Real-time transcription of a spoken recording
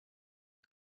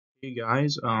Hey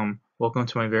guys, welcome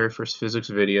to my very first physics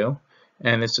video,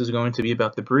 and this is going to be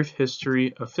about the brief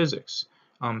history of physics,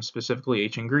 specifically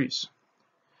ancient Greece.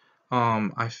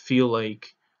 I feel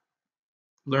like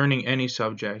learning any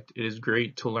subject, it is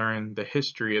great to learn the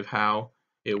history of how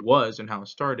it was and how it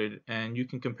started, and you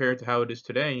can compare it to how it is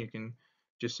today, and you can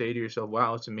just say to yourself,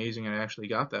 wow, it's amazing I actually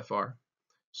got that far.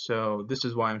 So this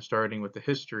is why I'm starting with the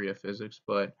history of physics,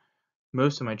 but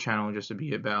most of my channel is just to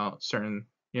be about certain,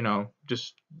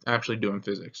 just actually doing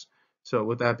physics. So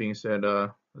with that being said,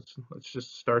 let's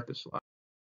just start this slide.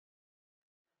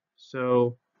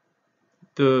 So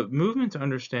the movement to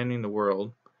understanding the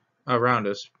world around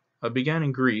us began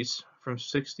in Greece from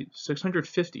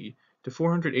 650 to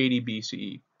 480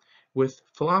 BCE with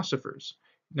philosophers.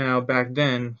 Now back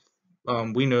then,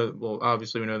 we know, well,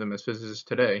 obviously we know them as physicists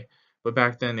today, but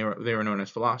back then they were known as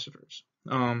philosophers.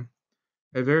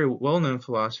 A very well-known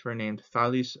philosopher named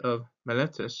Thales of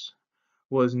Miletus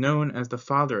was known as the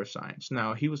father of science.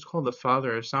 Now, he was called the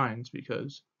father of science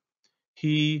because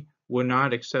he would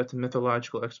not accept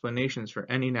mythological explanations for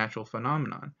any natural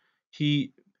phenomenon.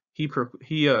 He he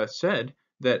said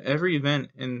that every event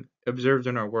observed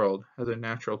in our world has a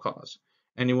natural cause,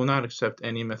 and he will not accept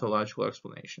any mythological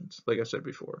explanations, like I said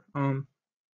before.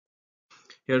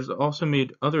 He has also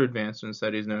made other advancements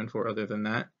that he's known for other than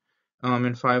that.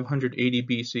 In 580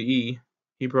 BCE,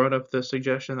 he brought up the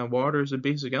suggestion that water is a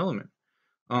basic element.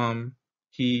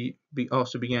 He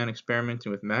also began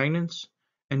experimenting with magnets,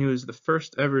 and he was the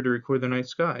first ever to record the night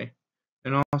sky.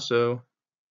 And also,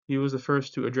 he was the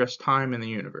first to address time in the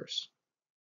universe.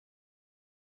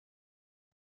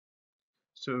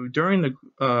 So during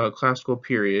the classical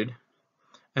period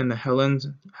and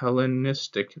the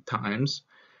Hellenistic times,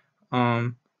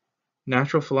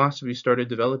 natural philosophy started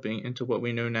developing into what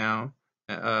we know now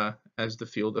as the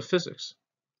field of physics.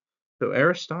 So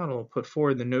Aristotle put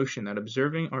forward the notion that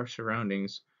observing our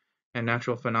surroundings and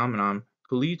natural phenomenon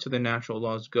could lead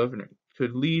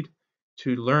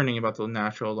to learning about the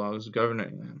natural laws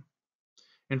governing them.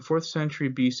 In 4th century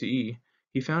BCE,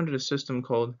 he founded a system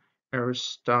called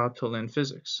Aristotelian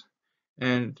physics,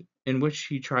 and in which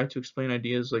he tried to explain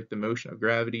ideas like the motion of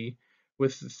gravity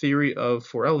with the theory of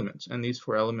four elements. And these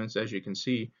four elements, as you can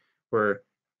see, were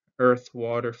earth,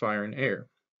 water, fire, and air.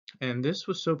 And this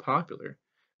was so popular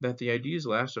that the ideas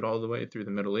lasted all the way through the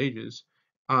Middle Ages,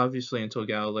 obviously until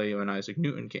Galileo and Isaac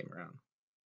Newton came around.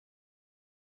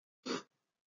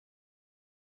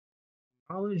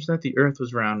 Knowledge that the Earth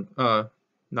was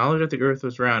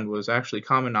round, was actually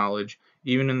common knowledge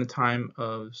even in the time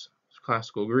of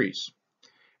classical Greece.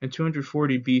 In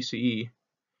 240 BCE,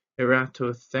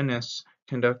 Eratosthenes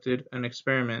conducted an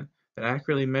experiment that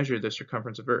accurately measured the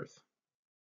circumference of Earth.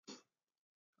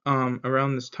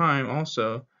 Around this time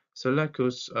also,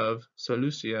 Seleucus of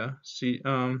Seleucia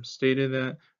stated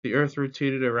that the Earth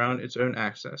rotated around its own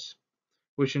axis,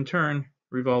 which in turn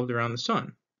revolved around the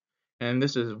Sun. And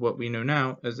this is what we know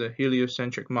now as a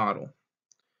heliocentric model.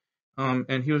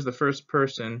 And he was the first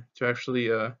person to actually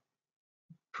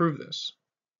prove this.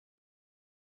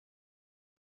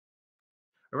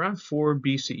 Around 4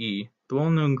 BCE, the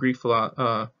well-known Greek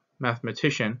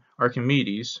mathematician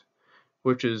Archimedes,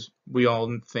 which is we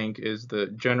all think is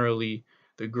generally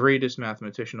the greatest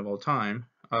mathematician of all time,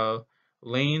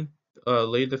 laid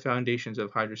the foundations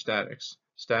of hydrostatics,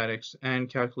 statics, and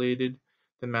calculated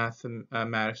the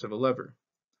mathematics of a lever.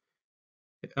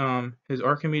 His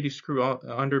Archimedes screw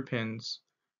underpins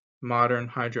modern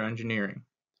hydro engineering,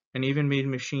 and even made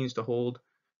machines to hold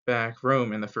back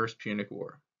Rome in the First Punic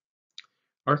War.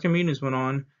 Archimedes went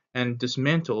on and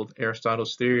dismantled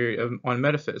Aristotle's theory on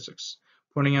metaphysics,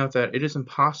 pointing out that it is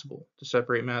impossible to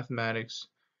separate mathematics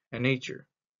and nature.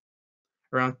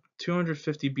 Around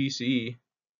 250 BCE,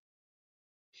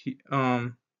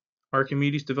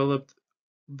 Archimedes developed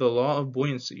the law of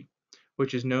buoyancy,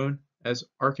 which is known as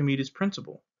Archimedes'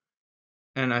 principle.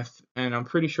 And I'm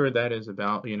pretty sure that is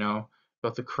about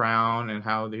about the crown and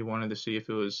how they wanted to see if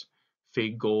it was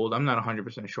fake gold. I'm not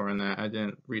 100% sure on that. I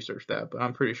didn't research that, but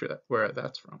I'm pretty sure where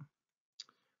that's from.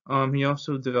 He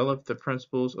also developed the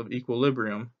principles of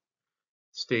equilibrium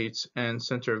states and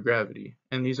center of gravity,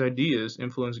 and these ideas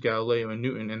influenced Galileo and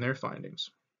Newton in their findings.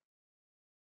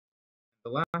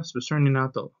 The last, but certainly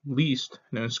not the least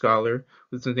known scholar,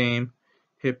 was the name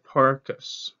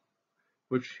Hipparchus,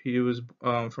 which he was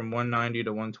from 190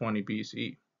 to 120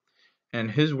 BCE, and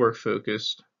his work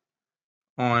focused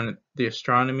on the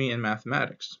astronomy and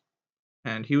mathematics,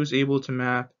 and he was able to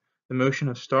map the motion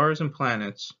of stars and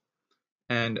planets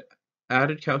and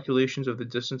added calculations of the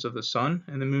distance of the sun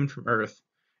and the moon from Earth,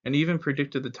 and even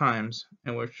predicted the times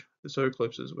in which the solar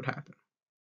eclipses would happen.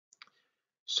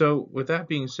 So with that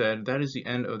being said, that is the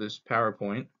end of this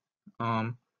PowerPoint,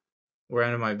 um, or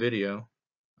end of my video.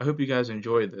 I hope you guys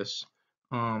enjoyed this.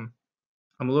 Um,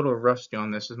 I'm a little rusty on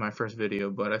this as my first video,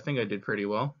 but I think I did pretty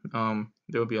well.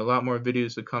 There will be a lot more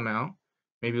videos to come out,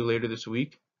 maybe later this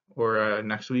week or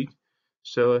next week.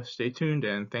 So stay tuned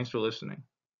and thanks for listening.